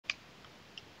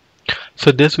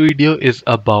So this video is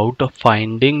about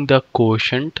finding the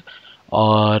quotient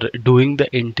or doing the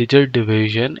integer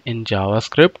division in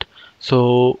JavaScript.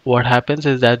 So what happens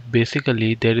is that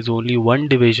basically there is only one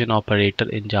division operator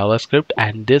in JavaScript,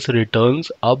 and this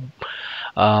returns a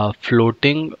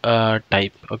floating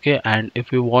type. Okay, and if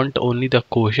we want only the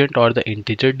quotient or the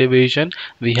integer division,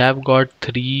 we have got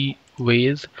three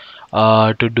ways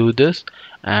to do this,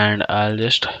 and I'll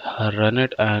just run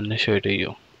it and show it to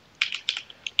you.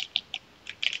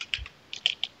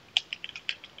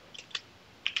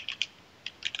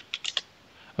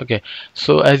 Okay,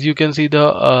 so as you can see,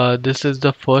 the this is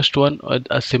the first one,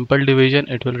 a simple division.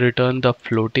 It will return the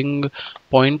floating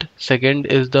point. Second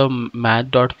is the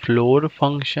math.floor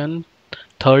function.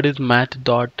 Third is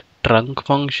math.trunc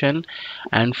function,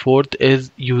 and fourth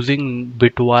is using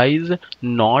bitwise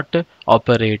not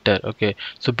operator. Okay,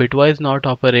 so bitwise not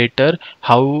operator,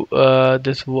 how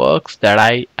this works, that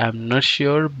I am not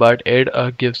sure, but it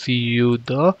gives you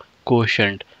the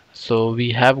quotient. So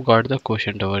we have got the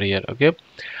quotient over here. Okay,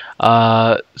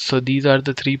 so these are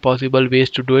the three possible ways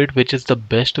to do it. Which is the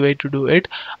best way to do it?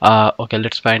 Okay,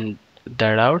 let's find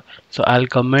that out. So I'll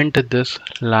comment this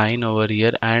line over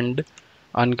here and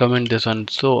uncomment this one.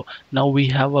 So now we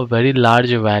have a very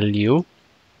large value,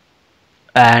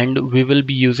 and we will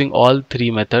be using all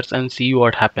three methods and see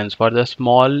what happens. For a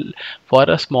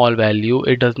small value,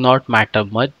 it does not matter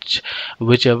much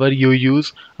whichever you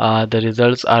use. The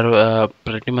results are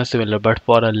pretty much similar, but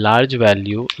for a large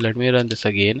value, let me run this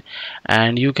again,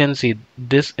 and you can see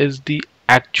this is the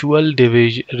actual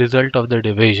division result of the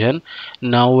division.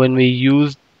 Now when we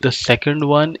use the second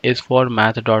one is for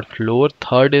math.floor,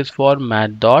 third is for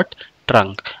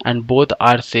math.trunc, and both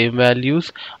are same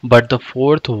values. But the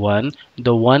fourth one,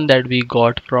 the one that we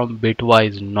got from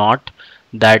Bitwise Not,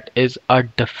 that is a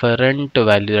different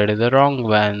value, that is a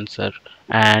wrong answer,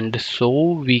 and so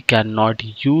we cannot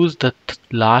use the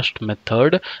last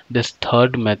method, this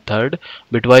third method,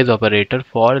 bitwise operator,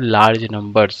 for large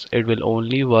numbers. It will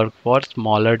only work for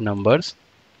smaller numbers.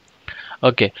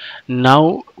 Okay,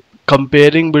 now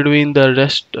comparing between the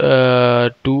rest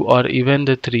two or even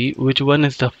the three, which one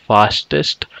is the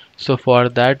fastest? So for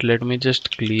that, let me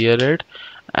just clear it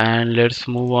and let's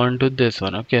move on to this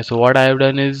one. Okay, so what I have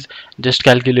done is just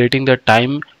calculating the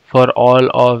time for all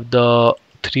of the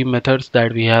three methods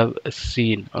that we have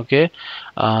seen. Okay,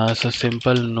 so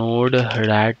simple node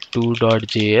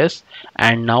rat2.js,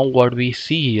 and now what we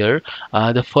see here,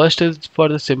 the first is for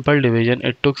the simple division.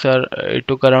 It took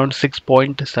around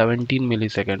 6.17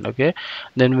 millisecond. Okay,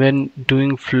 then when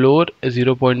doing floor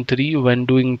 0.3, when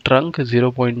doing trunk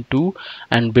 0.2,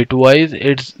 and bitwise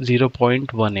it's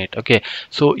 0.18. Okay,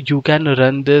 so you can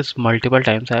run this multiple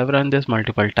times. I have run this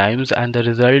multiple times, and the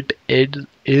result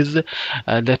is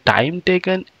the time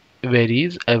taken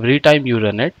varies every time you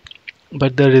run it,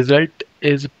 but the result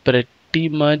is pretty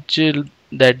much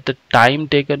that the time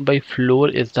taken by floor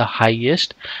is the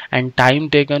highest and time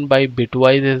taken by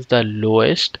bitwise is the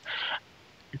lowest.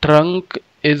 Trunk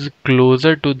is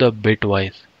closer to the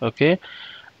bitwise. Okay,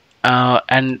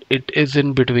 and it is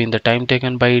in between. The time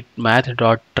taken by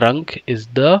math.trunc is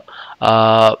the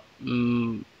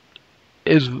mm,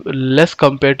 is less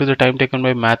compared to the time taken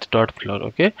by math.floor.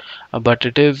 Okay, but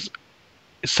it is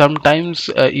sometimes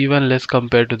even less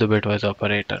compared to the bitwise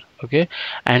operator. Okay,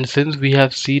 and since we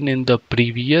have seen in the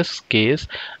previous case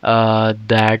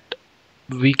that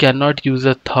we cannot use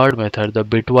a third method, the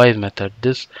bitwise method,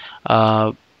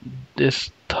 uh,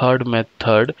 this third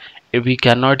method, we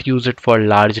cannot use it for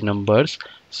large numbers,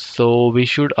 so we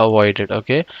should avoid it.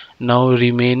 Okay, now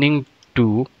remaining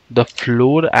two, the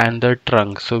floor and the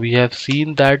trunk. So we have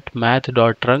seen that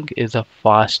math.trunc is a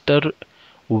faster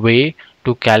way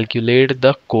to calculate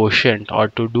the quotient or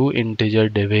to do integer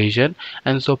division,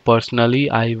 and so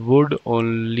personally I would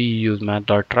only use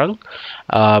math.trunc.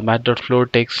 Math.floor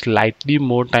takes slightly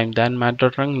more time than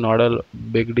math.trunc, not a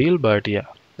big deal, but yeah,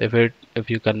 if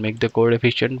you can make the code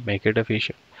efficient, make it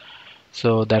efficient.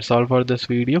 So that's all for this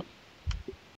video.